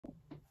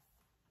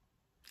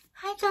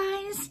Hi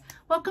guys,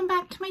 welcome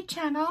back to my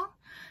channel.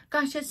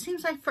 Gosh, it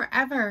seems like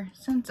forever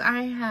since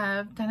I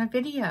have done a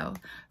video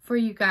for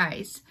you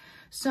guys.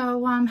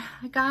 So I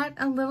got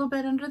a little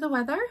bit under the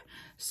weather,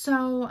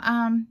 so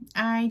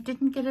I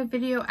didn't get a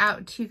video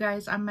out to you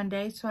guys on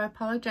Monday, so I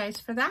apologize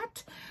for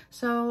that.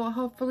 So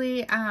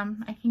hopefully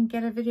I can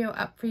get a video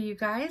up for you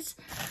guys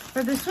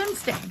for this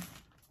Wednesday.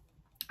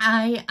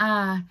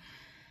 I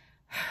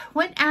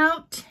went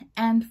out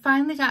and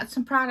finally got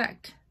some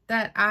product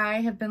that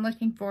I have been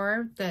looking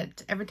for,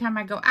 that every time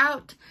I go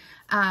out,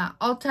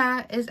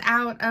 Ulta is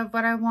out of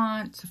what I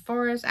want,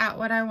 Sephora is out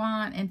what I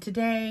want, and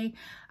today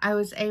I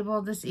was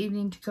able this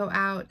evening to go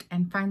out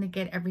and finally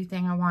get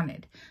everything I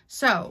wanted.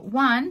 So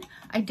one,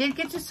 I did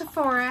get to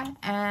Sephora,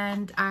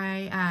 and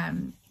I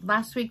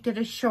last week did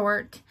a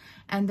short,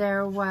 and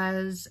there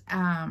was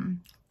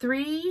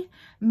 3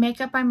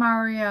 Makeup by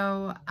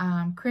Mario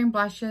cream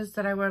blushes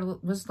that I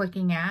was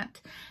looking at,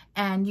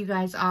 and you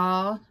guys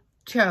all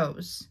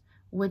chose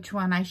which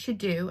one I should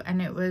do,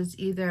 and it was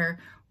either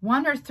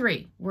 1 or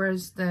 3,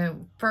 whereas the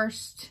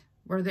first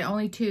were the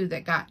only 2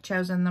 that got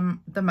chosen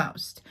the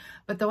most.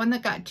 But the one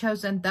that got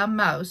chosen the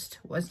most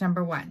was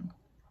number 1,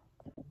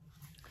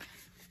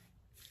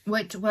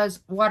 which was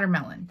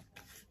watermelon.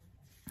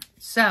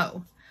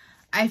 So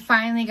I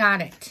finally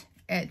got it.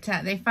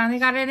 They finally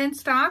got it in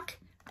stock.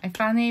 I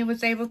finally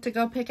was able to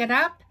go pick it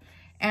up.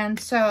 And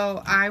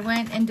so I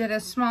went and did a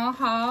small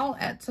haul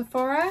at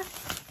Sephora,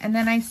 and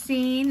then I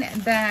seen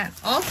that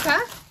Ulta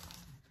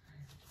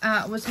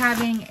was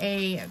having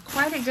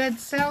quite a good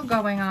sale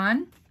going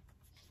on.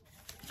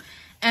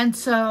 And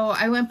so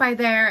I went by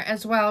there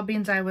as well,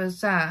 being I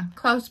was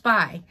close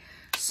by.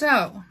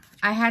 So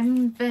I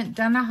hadn't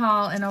done a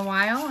haul in a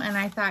while, and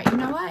I thought, you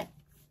know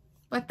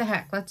what the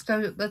heck, let's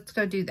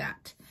go do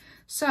that.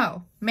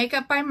 So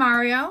Makeup by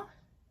Mario,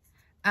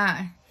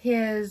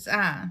 his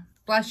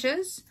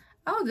blushes.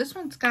 Oh, this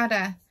one's got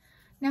a,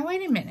 now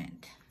wait a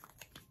minute.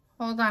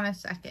 Hold on a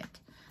second.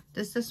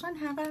 Does this one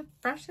have a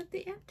brush at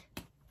the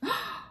end?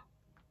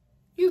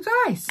 You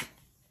guys,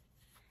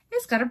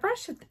 it's got a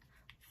brush at the,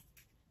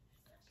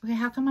 okay,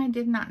 how come I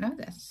did not know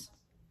this?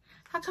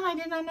 How come I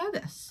did not know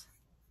this?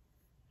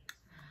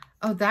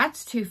 Oh,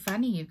 that's too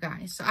funny, you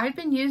guys. So I've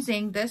been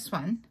using this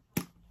one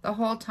the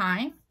whole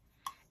time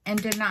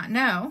and did not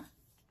know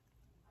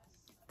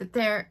that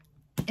there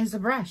is a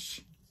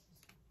brush.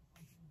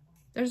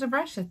 There's a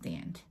brush at the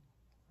end.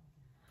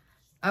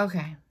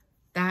 Okay,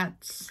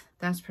 that's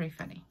pretty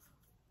funny.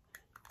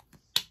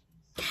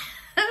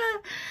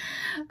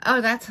 Oh,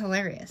 that's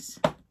hilarious.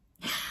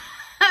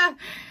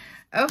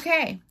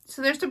 Okay,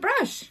 so there's a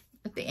brush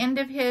at the end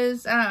of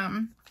his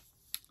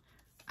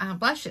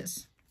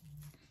blushes.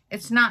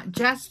 It's not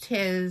just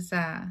his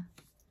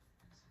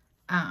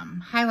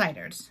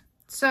highlighters.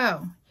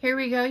 So here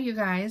we go, you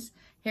guys.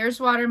 Here's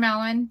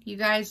watermelon. You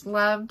guys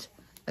loved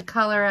the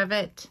color of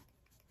it.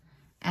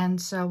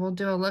 And so we'll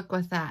do a look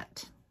with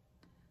that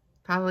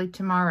probably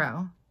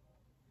tomorrow.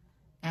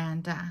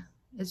 And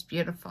it's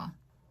beautiful.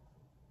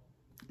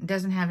 It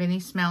doesn't have any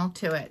smell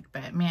to it,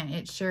 but man,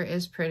 it sure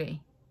is pretty.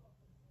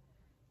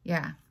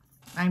 Yeah,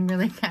 I'm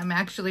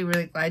actually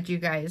really glad you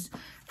guys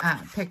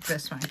picked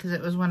this one, because it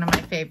was one of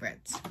my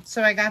favorites.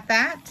 So I got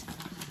that.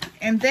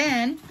 And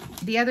then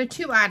the other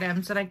 2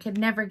 items that I could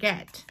never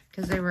get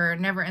because they were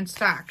never in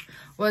stock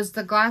was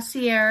the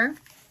Glossier.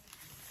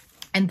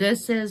 And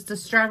this is the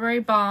Strawberry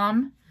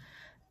Balm.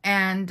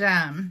 And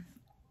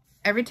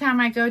every time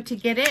I go to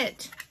get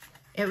it,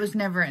 it was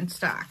never in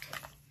stock.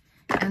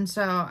 And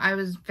so I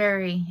was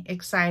very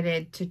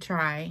excited to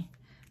try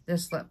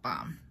this lip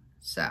balm.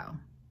 So,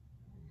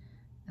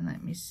 and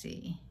let me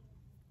see.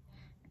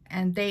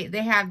 And they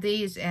have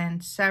these in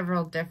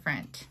several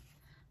different,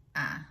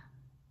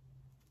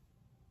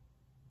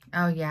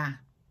 oh yeah,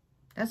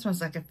 that smells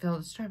like a field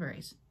of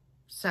strawberries.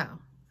 So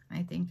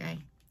I think I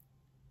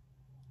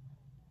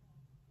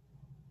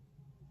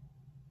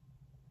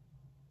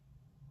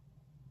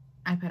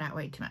put out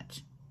way too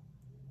much.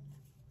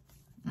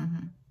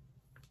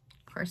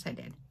 Of course I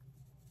did.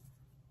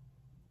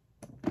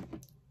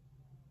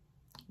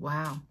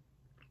 Wow.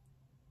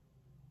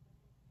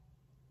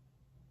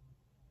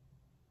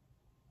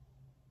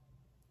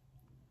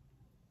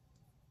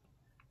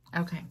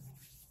 Okay.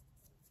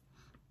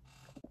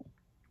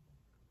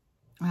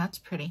 Well, that's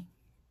pretty.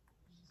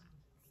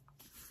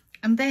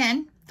 And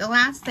then the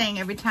last thing,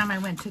 every time I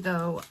went to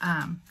go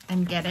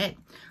and get it,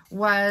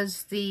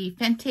 was the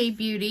Fenty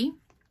Beauty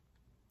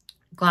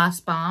Gloss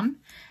Balm.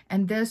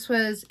 And this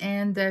was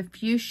in the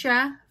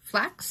Fuchsia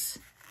Flex.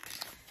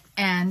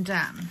 And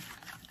I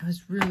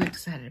was really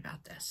excited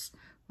about this.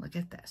 Look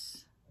at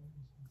this.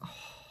 Oh,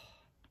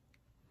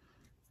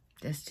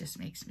 this just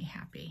makes me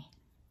happy.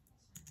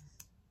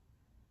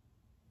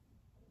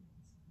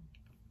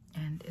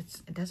 And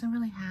it doesn't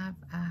really have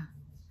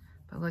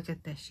but look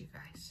at this, you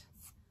guys.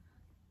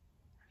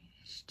 I mean,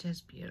 it's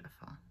just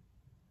beautiful.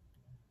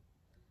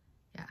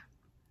 Yeah,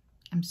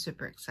 I'm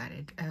super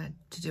excited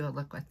to do a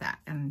look with that.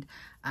 And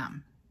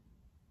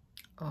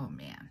oh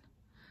man,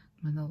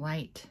 when the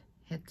light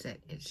hits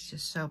it, it's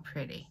just so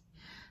pretty.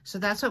 So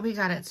that's what we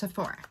got at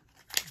Sephora.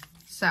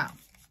 So,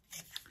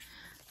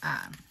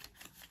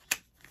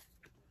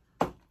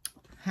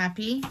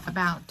 happy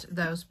about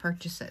those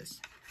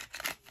purchases.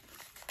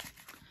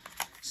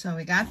 So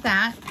we got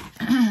that.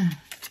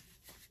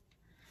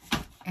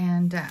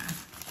 And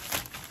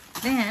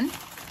then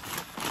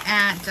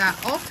at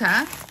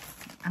Ulta,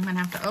 I'm going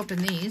to have to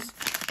open these.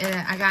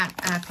 I got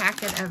a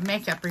packet of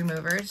makeup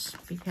removers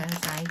because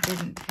I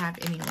didn't have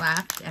any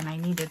left and I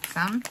needed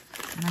some.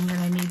 And I'm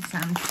going to need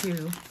some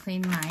to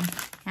clean my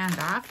hand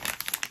off.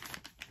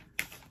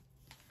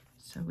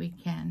 So we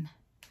can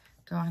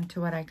go on to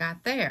what I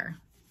got there.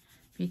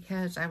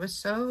 Because I was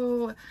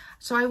so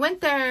I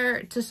went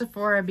there to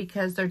Sephora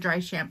because their dry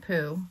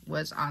shampoo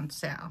was on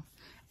sale.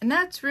 And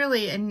that's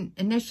really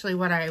initially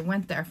what I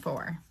went there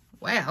for.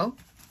 Well,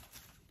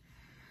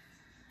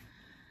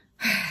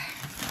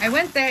 I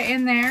went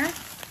in there,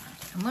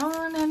 and lo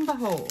and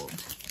behold,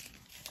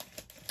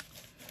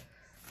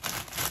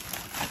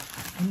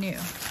 I knew.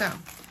 So,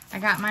 I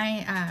got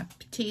my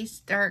Petite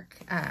Dark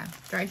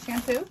dry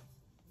shampoo.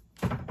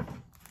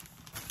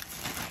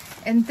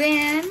 And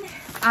then,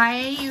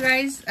 you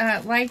guys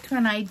liked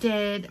when I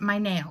did my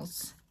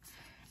nails.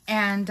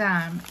 And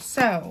and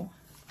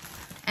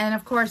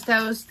of course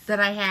those that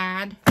I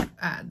had,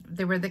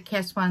 they were the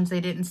Kiss ones.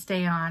 They didn't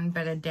stay on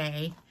but a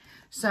day.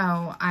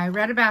 So I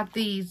read about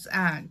these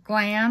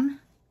Glamnetic.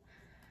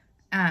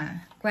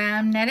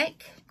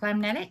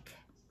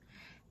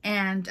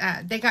 And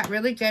they got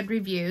really good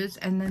reviews.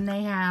 And then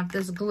they have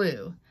this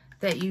glue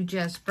that you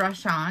just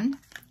brush on.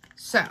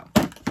 So,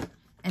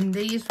 and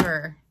these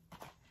were...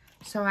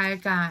 So I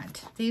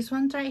got these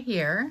ones right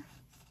here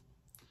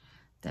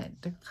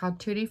that they're called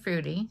Tutti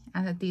Frutti.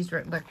 I thought these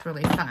looked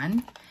really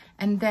fun.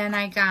 And then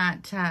I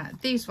got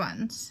these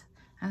ones.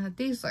 I thought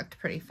these looked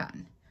pretty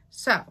fun.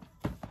 So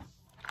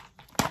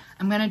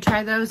I'm going to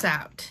try those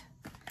out.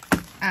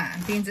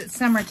 Being it's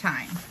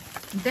summertime.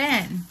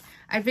 Then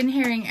I've been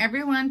hearing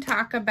everyone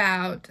talk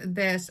about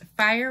this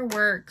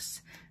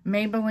Fireworks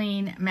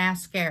Maybelline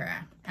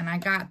mascara. And I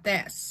got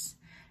this.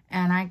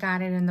 And I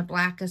got it in the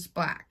blackest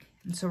black.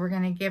 And so we're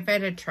going to give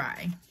it a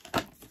try.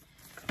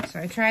 So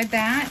I tried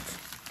that.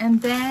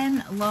 And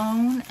then,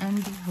 lo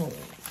and behold,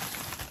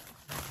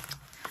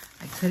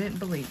 I couldn't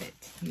believe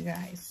it, you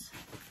guys.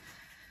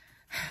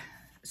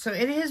 So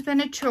it has been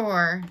a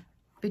chore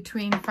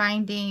between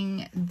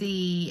finding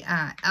the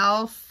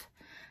e.l.f.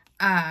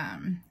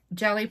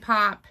 Jelly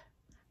Pop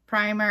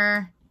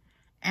primer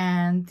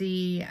and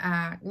the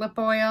lip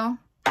oil.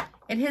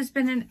 It has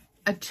been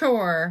a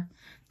chore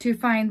to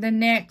find the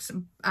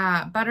NYX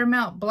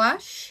Buttermelt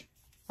blush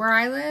where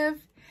I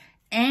live,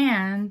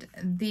 and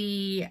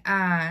the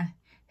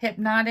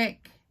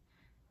Hypnotic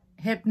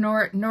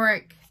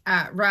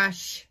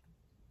Rush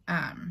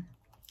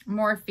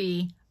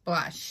Morphe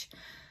blush.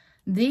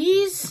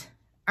 These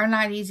are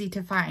not easy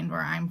to find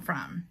where I'm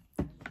from.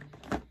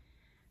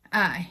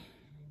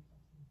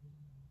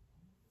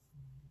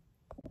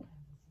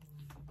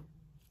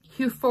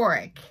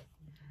 Huephoric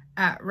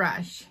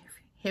Rush.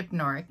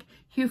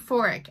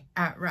 Huephoric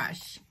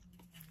Rush.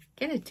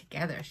 Get it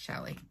together,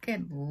 Shelly.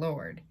 Good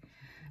Lord.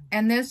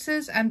 And this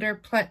is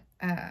under,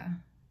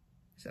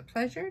 is it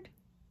Pleasured?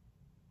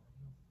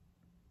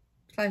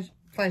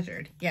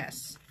 Pleasured,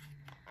 yes.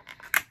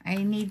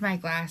 I need my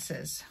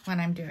glasses when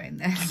I'm doing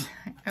this.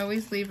 I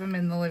always leave them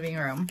in the living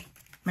room,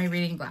 my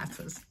reading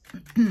glasses.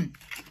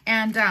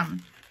 And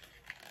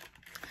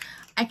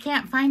I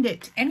can't find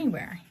it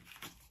anywhere.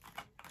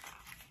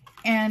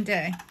 And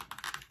let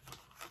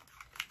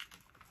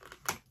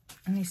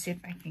me see if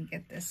I can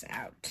get this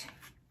out.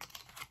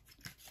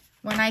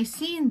 When I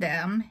seen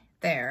them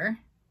there,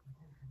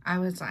 I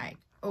was like,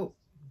 oh,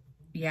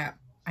 yeah,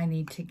 I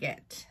need to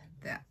get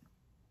that.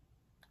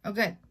 Oh,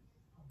 good.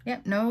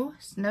 Yep, no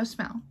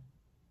smell.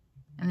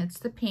 And it's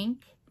the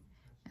pink.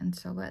 And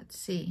so let's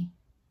see.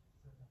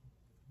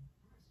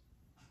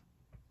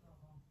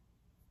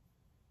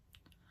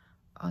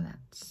 Oh,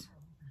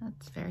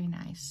 that's very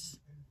nice.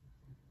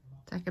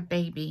 It's like a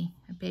baby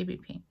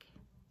pink.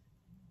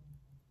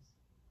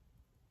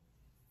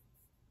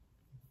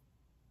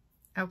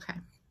 Okay.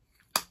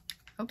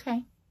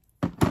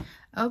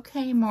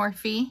 Okay,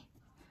 Morphe.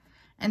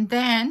 And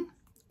then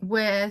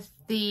with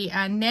the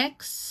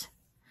NYX,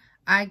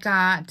 I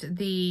got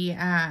the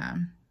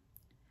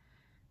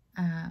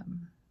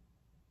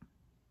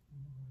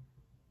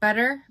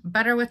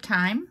butter with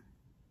thyme.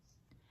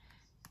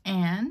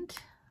 And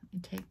let me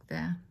take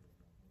the...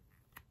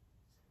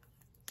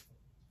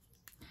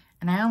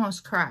 And I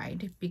almost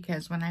cried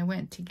because when I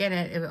went to get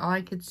it, all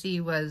I could see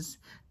was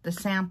the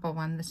sample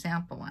one.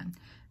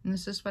 And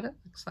this is what it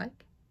looks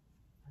like.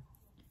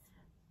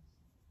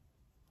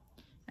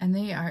 And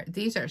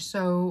these are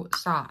so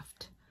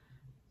soft.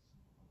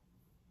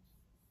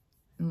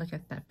 And look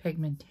at that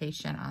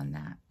pigmentation on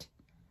that.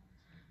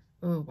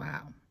 Oh,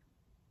 wow.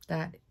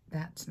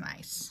 That's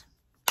nice.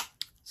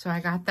 So I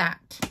got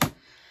that.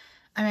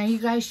 I mean, are you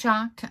guys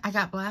shocked? I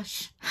got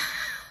blush.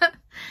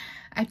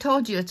 I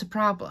told you it's a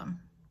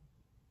problem.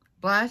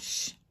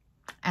 Blush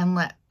and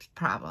lip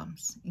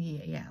problems.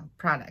 Yeah,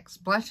 products.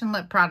 Blush and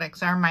lip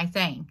products are my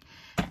thing.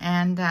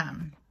 And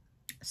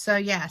so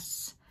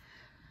yes.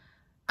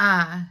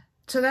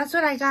 So that's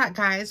what I got,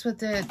 guys, with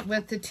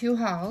the 2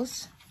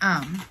 hauls.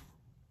 I'm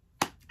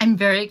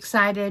very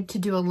excited to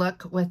do a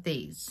look with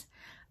these.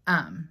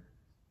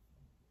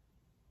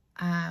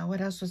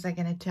 What else was I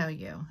going to tell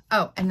you?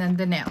 Oh, and then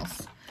the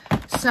nails.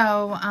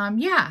 So,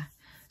 yeah.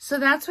 So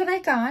that's what I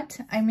got.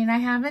 I mean, I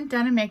haven't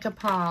done a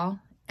makeup haul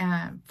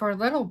for a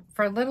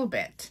little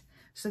bit.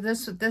 So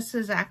this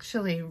is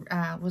actually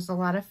was a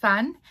lot of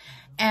fun.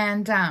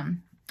 And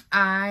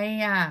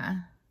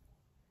I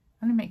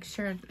want to make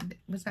sure,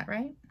 was that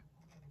right?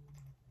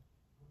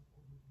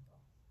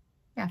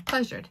 Yeah,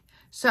 pleasured.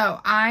 So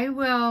I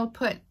will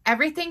put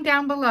everything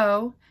down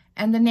below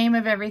and the name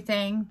of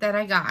everything that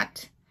I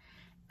got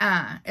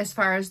as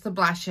far as the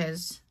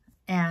blushes.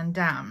 And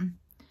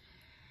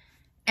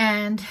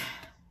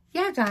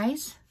yeah,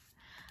 guys,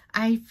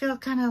 I feel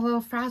kind of a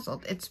little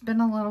frazzled. It's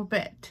been a little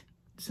bit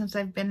since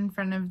I've been in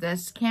front of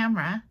this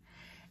camera.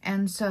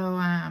 And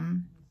so,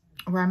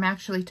 where I'm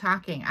actually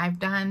talking. I've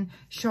done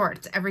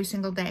shorts every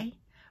single day,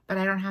 but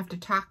I don't have to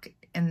talk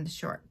in the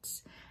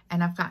shorts.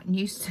 And I've gotten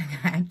used to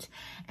that,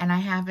 and I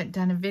haven't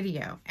done a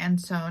video.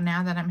 And so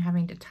now that I'm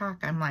having to talk,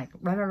 I'm like,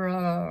 blah, blah,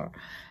 blah.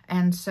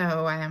 And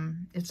so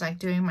it's like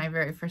doing my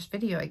very first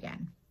video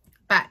again.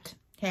 But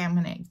hey, I'm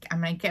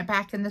gonna get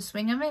back in the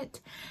swing of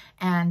it.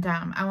 And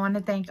I want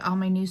to thank all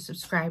my new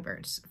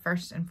subscribers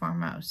first and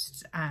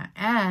foremost,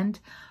 and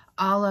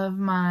all of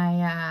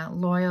my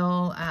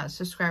loyal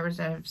subscribers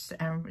that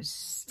are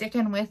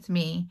sticking with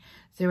me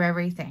through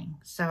everything.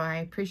 So I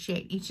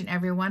appreciate each and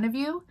every one of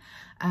you.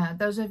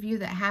 Those of you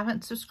that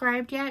haven't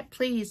subscribed yet,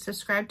 please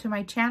subscribe to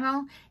my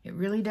channel. It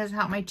really does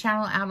help my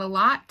channel out a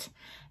lot.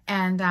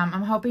 And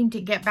I'm hoping to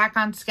get back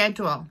on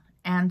schedule.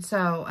 And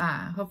so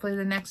hopefully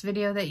the next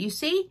video that you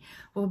see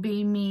will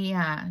be me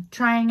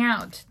trying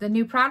out the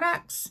new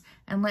products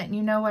and letting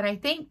you know what I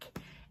think.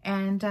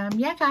 And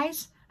yeah,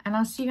 guys, and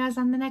I'll see you guys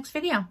on the next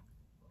video.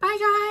 Bye,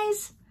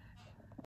 guys.